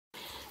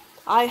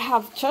I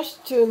have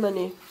just too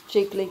many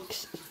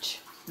cichlids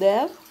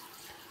there.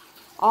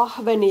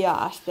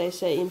 Ahvenia, as they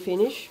say in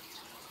Finnish.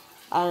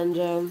 And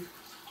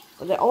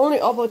the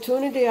only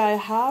opportunity I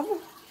have,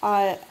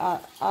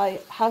 I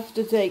have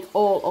to take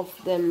all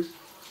of them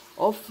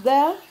off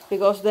there,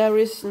 because there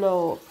is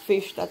no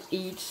fish that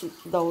eats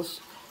those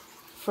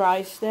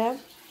fries there.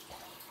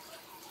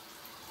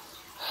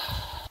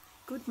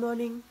 Good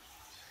morning.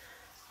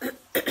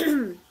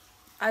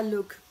 I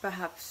look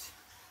perhaps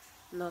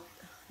not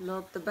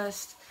the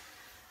best.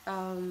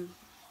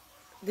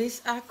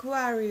 This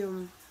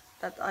aquarium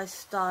that I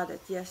started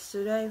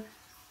yesterday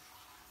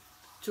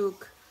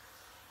took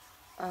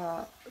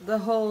the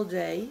whole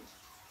day,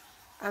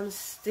 and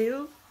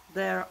still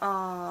there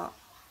are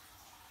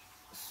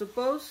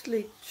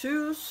supposedly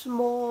 2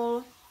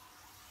 small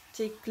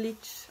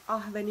cichlids,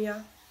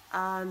 ahvenia,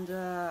 and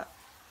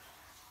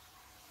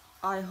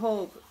I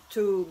hope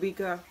 2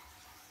 bigger,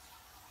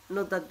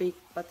 not that big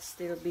but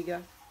still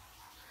bigger.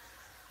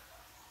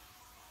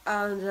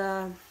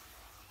 And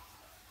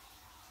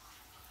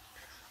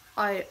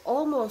I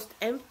almost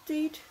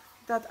emptied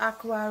that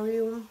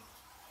aquarium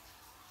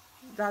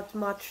that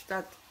much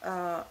that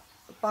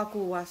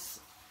Paku was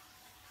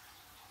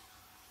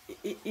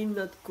in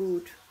not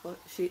good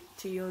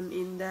situation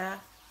in there,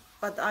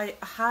 but I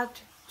had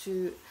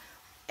to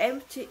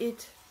empty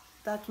it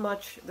that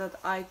much that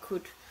I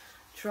could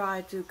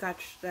try to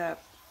catch the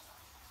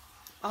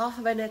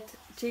ahvenet,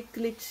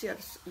 cichlids,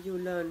 yes, you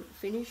learn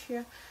Finnish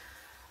here,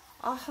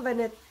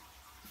 ahvenet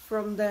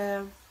from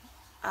there,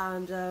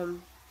 and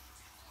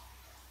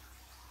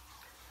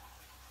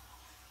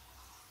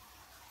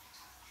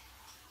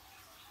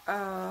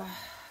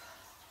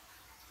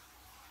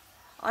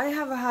I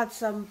have had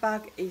some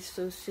back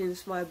issues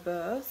since my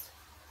birth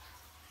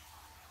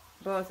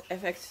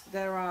effects.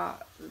 There are,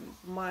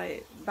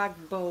 my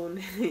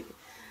backbone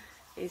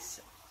is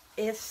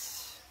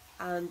S,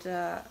 and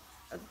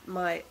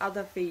my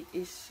other feet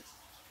is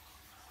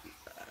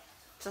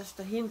just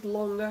a hint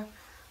longer,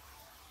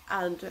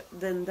 and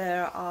then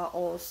there are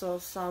also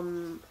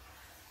some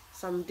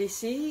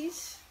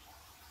disease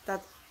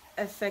that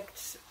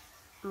affects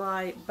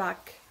my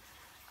back,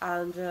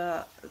 and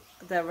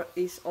there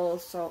is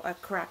also a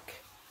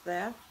crack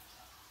there.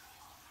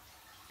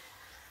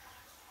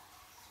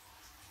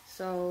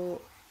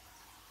 So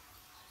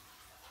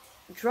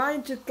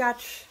trying to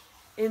catch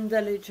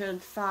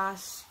intelligent,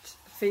 fast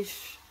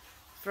fish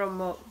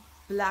from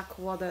black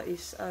water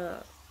is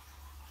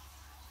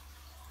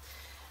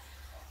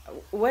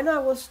when I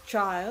was a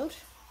child,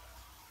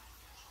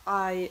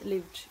 I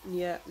lived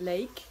near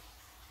lake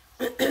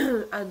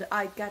and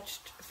I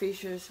catched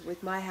fishes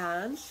with my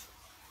hands.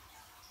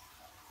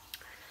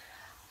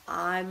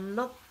 I'm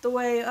not the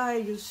way I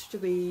used to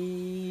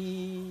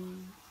be.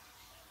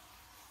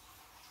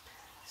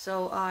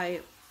 So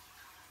I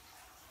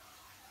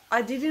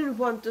didn't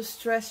want to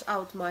stress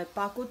out my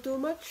Paku too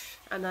much,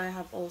 and I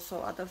have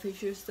also other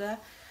fishes there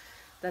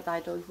that I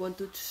don't want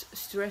to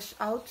stress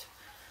out.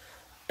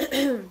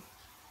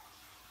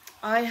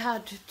 I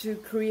had to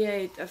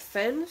create a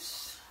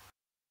fence,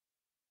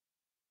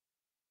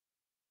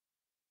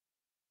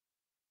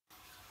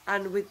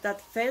 and with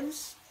that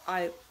fence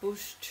I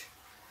pushed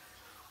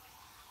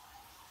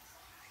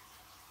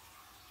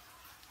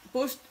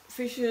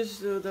fishes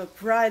to the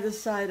brighter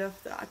side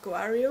of the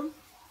aquarium.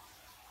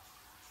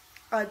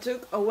 I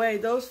took away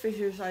those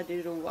fishes I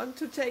didn't want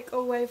to take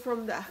away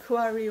from the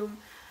aquarium,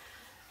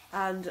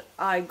 and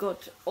I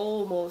got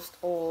almost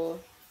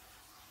all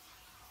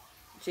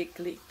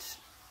cichlids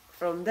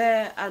from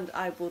there, and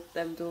I put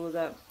them to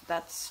the,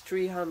 that's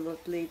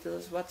 300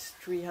 liters. What's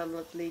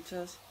 300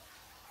 liters?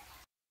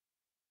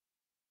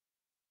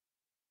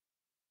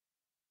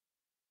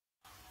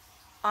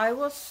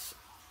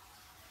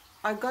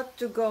 I got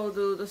to go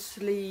to the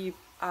sleep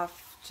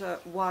after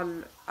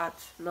 1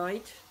 at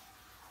night,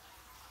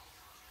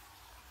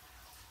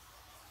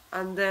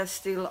 and there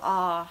still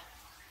are,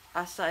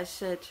 as I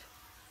said,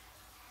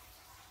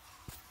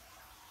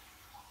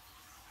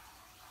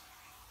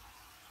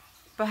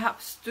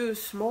 perhaps too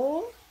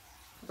small.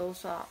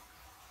 Those are,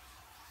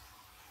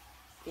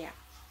 yeah,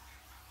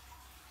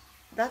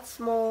 that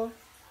small,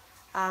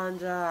 and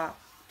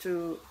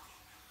to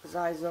the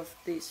size of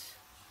this.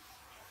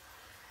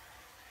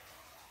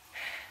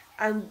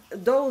 And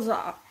those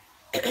are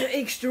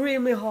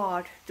extremely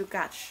hard to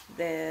catch.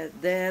 There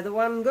the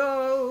one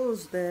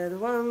goes, there the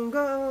one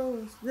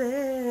goes,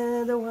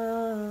 there the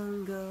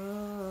one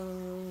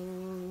goes.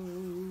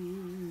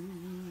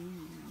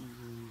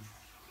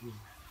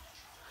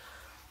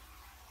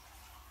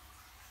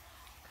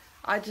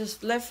 I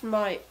just left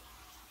my,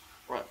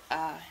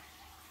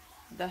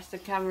 that's the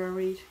camera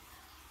read.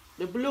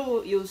 The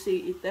blue, you see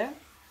it there.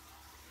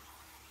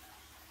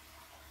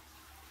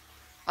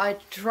 I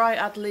try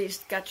at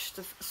least catch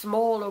the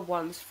smaller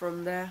ones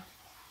from there,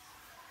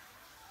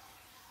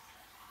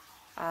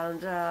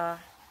 and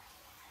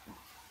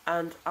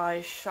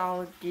I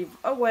shall give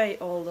away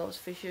all those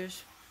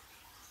fishes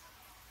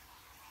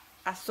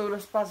as soon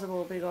as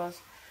possible, because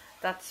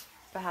that's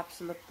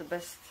perhaps not the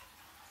best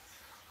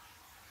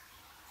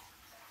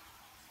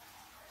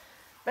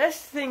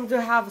best thing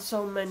to have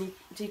so many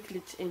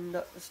cichlids in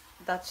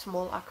that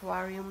small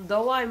aquarium,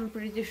 though I'm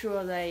pretty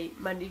sure they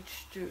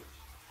managed to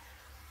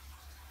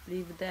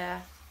live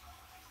there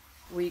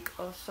week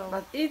or so.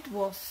 But it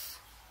was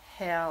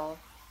hell.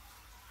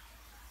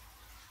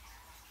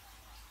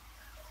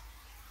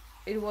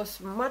 It was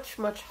much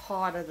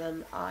harder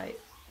than I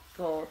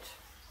thought.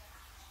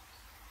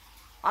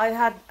 I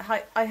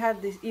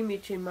had this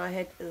image in my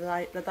head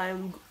that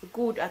I'm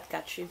good at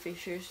catching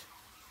fishes.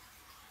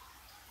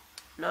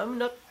 No, I'm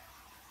not.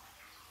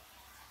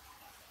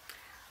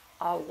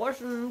 I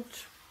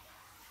wasn't.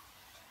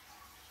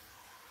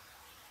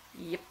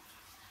 Yep.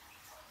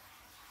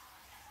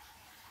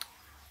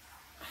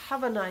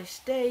 Have a nice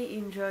day,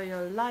 enjoy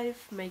your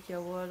life, make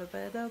your world a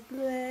better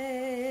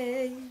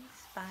place.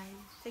 Bye,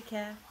 take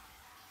care.